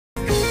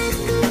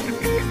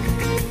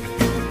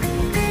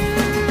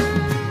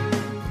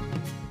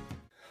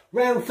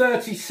Round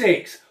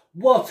 36,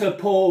 what a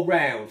poor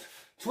round.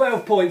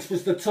 12 points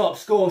was the top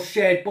score,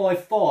 shared by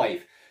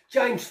 5.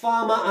 James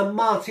Farmer and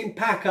Martin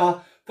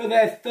Packer for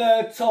their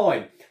third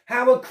time.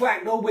 Howard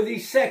Cracknell with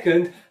his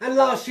second, and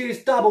last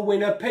year's double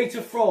winner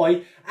Peter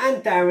Fry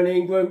and Darren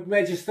Ingram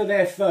register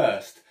their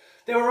first.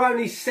 There were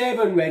only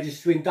 7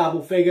 registering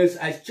double figures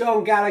as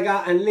John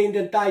Gallagher and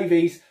Linda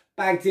Davies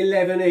bagged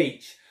 11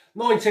 each.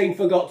 19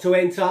 forgot to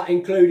enter,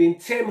 including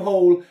Tim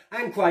Hall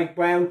and Craig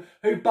Brown,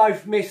 who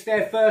both missed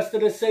their first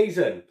of the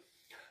season.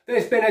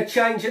 There's been a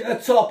change at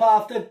the top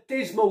after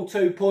dismal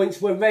 2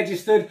 points were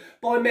registered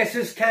by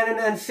Messrs Cannon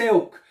and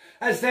Silk,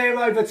 as they're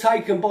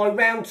overtaken by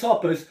round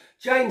toppers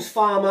James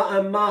Farmer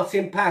and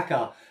Martin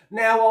Packer,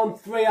 now on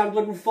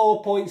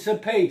 304 points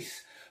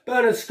apiece.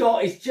 Bernard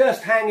Scott is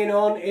just hanging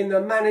on in the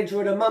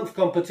Manager of the Month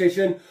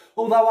competition,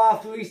 although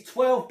after his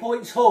 12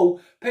 points haul,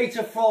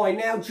 Peter Fry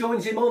now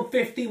joins him on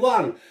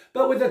 51.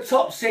 But with the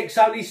top 6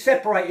 only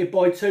separated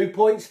by 2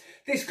 points,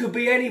 this could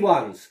be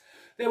anyone's.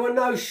 There were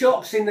no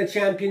shocks in the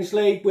Champions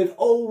League, with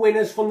all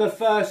winners from the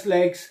first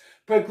legs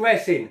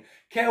progressing.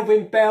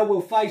 Kelvin Bell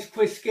will face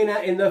Chris Skinner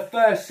in the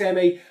first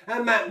semi,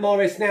 and Matt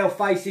Morris now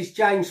faces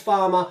James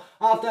Farmer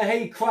after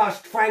he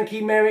crushed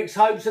Frankie Merrick's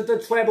hopes of the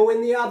treble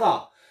in the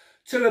other.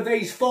 2 of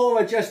these 4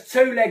 are just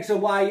 2 legs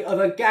away of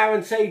a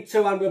guaranteed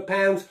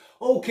 £200,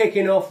 all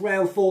kicking off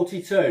round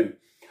 42.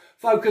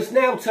 Focus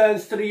now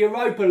turns to the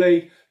Europa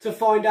League to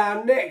find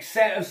our next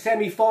set of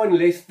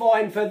semi-finalists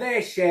vying for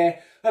their share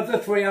of the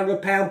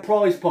 £300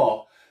 prize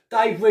pot.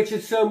 Dave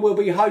Richardson will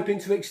be hoping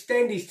to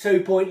extend his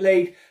 2-point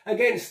lead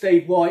against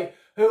Steve White,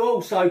 who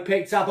also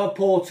picked up a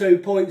poor 2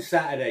 points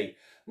Saturday.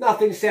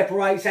 Nothing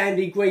separates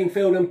Andy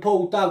Greenfield and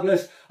Paul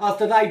Douglas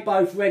after they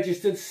both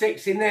registered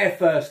 6 in their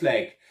first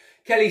leg.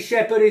 Kelly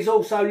Shepherd is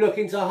also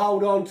looking to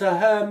hold on to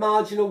her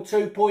marginal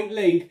 2-point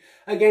lead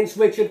against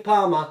Richard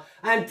Palmer,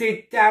 and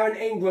did Darren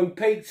Ingram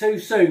peak too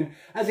soon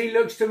as he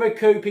looks to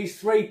recoup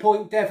his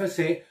 3-point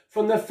deficit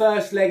from the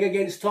first leg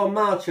against Tom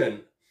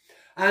Marchant.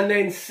 And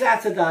then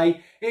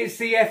Saturday, it's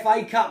the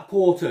FA Cup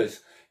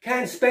quarters.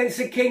 Can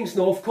Spencer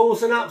Kingsnorth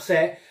cause an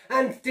upset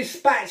and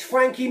dispatch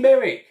Frankie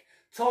Merrick?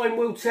 Time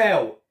will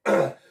tell.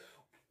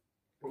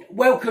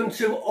 Welcome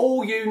to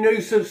all you new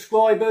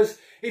subscribers.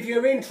 If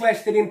you're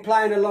interested in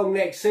playing along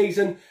next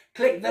season,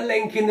 click the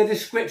link in the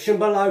description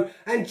below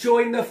and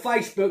join the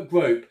Facebook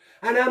group.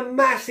 And a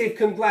massive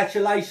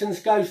congratulations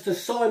goes to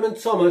Simon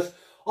Thomas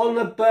on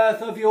the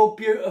birth of your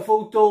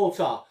beautiful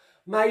daughter.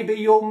 Maybe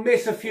you'll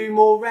miss a few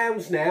more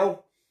rounds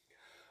now.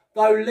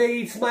 Though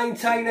Leeds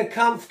maintain a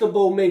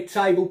comfortable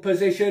mid-table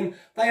position,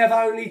 they have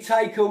only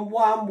taken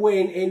 1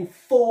 win in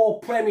 4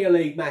 Premier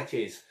League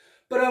matches,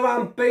 but are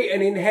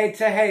unbeaten in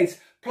head-to-heads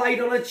played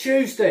on a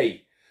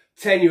Tuesday.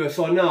 Tenuous,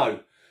 I know.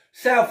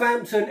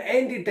 Southampton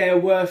ended their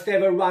worst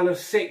ever run of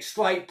 6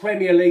 straight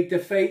Premier League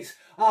defeats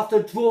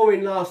after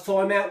drawing last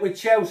time out with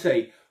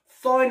Chelsea,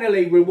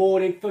 finally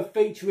rewarded for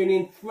featuring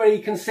in 3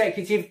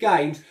 consecutive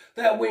games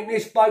that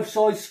witnessed both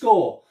sides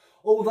score.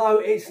 Although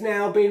it's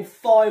now been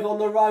 5 on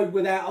the road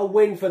without a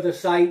win for the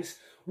Saints,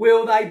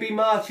 will they be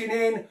marching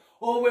in,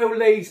 or will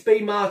Leeds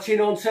be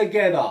marching on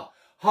together?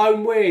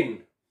 Home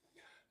win.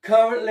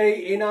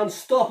 Currently in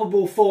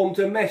unstoppable form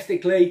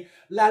domestically,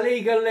 La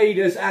Liga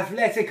leaders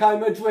Atletico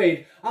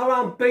Madrid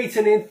are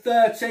unbeaten in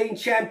 13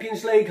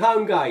 Champions League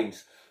home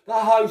games. The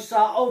hosts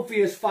are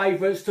obvious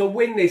favourites to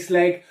win this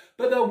leg,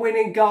 but the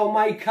winning goal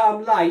may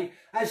come late,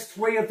 as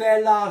 3 of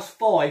their last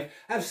 5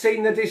 have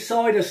seen the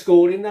decider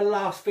scored in the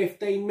last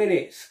 15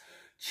 minutes.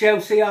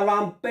 Chelsea are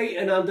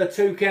unbeaten under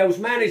Tuchel's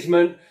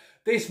management.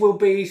 This will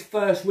be his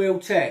first real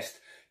test.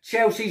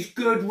 Chelsea's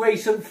good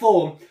recent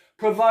form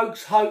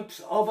provokes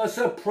hopes of a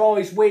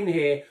surprise win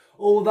here,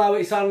 although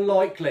it's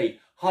unlikely.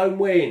 Home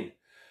win.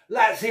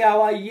 Lazio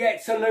are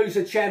yet to lose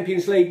a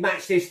Champions League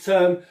match this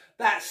term.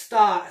 That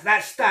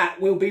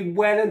stat will be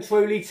well and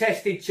truly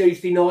tested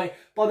Tuesday night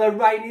by the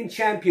reigning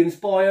champions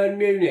Bayern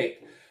Munich.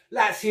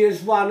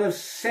 Lazio's run of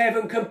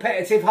 7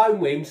 competitive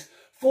home wins,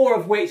 4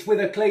 of which with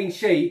a clean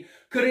sheet,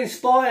 could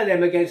inspire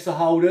them against the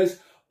holders.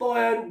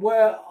 Bayern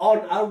were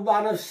on a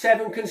run of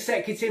 7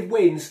 consecutive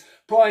wins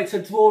prior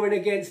to drawing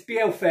against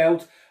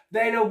Bielefeld,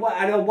 then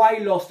an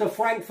away loss to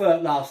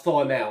Frankfurt last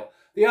time out.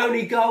 The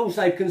only goals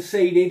they've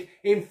conceded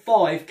in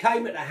 5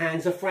 came at the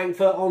hands of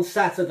Frankfurt on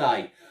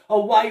Saturday.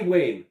 Away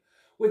win.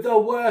 With the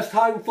worst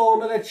home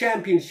form of the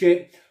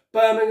Championship,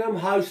 Birmingham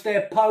host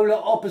their polar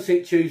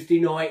opposite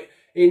Tuesday night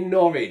in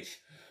Norwich.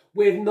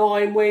 With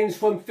 9 wins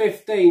from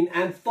 15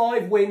 and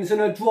 5 wins and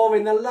a draw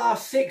in the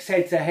last 6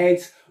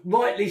 head-to-heads,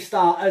 rightly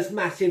start as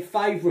massive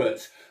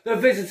favourites. The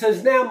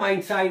visitors now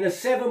maintain a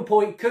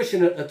 7-point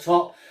cushion at the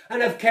top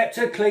and have kept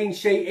a clean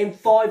sheet in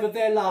 5 of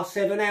their last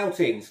 7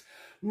 outings.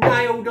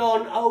 Nailed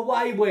on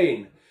away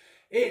win.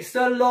 It's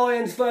the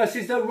Lions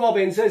versus the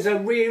Robins as a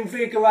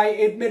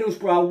reinvigorated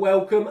Middlesbrough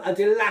welcome a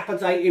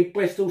dilapidated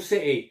Bristol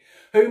City,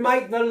 who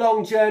make the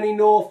long journey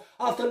north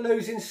after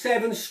losing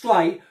 7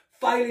 straight,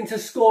 failing to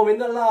score in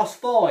the last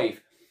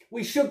 5.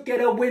 We should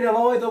get a winner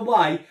either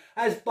way,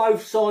 as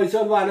both sides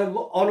are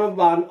on a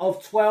run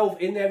of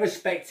 12 in their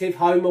respective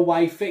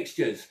home-away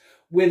fixtures.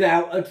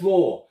 without a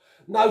draw.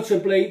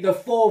 Notably, the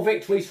 4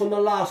 victories from the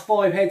last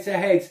 5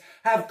 head-to-heads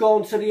have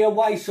gone to the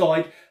away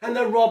side, and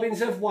the Robins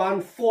have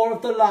won 4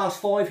 of the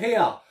last 5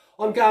 here.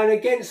 I'm going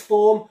against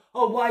form,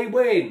 away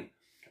win.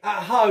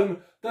 At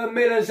home, the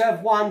Millers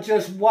have won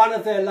just 1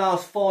 of their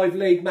last 5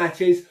 league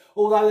matches,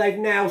 although they've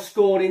now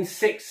scored in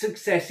 6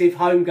 successive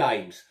home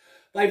games.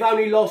 They've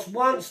only lost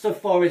once to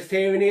Forest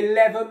here in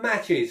 11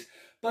 matches,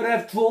 but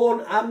have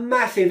drawn a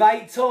massive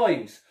 8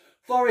 times.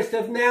 Forest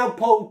have now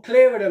pulled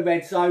clear of the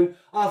red zone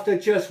after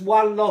just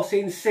 1 loss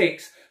in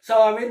 6, so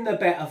are in the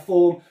better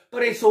form,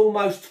 but it's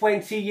almost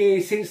 20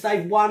 years since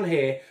they've won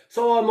here,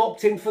 so I'm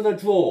opting for the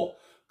draw.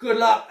 Good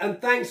luck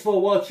and thanks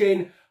for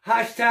watching.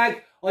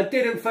 #I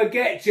didn't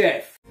forget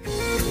Jeff.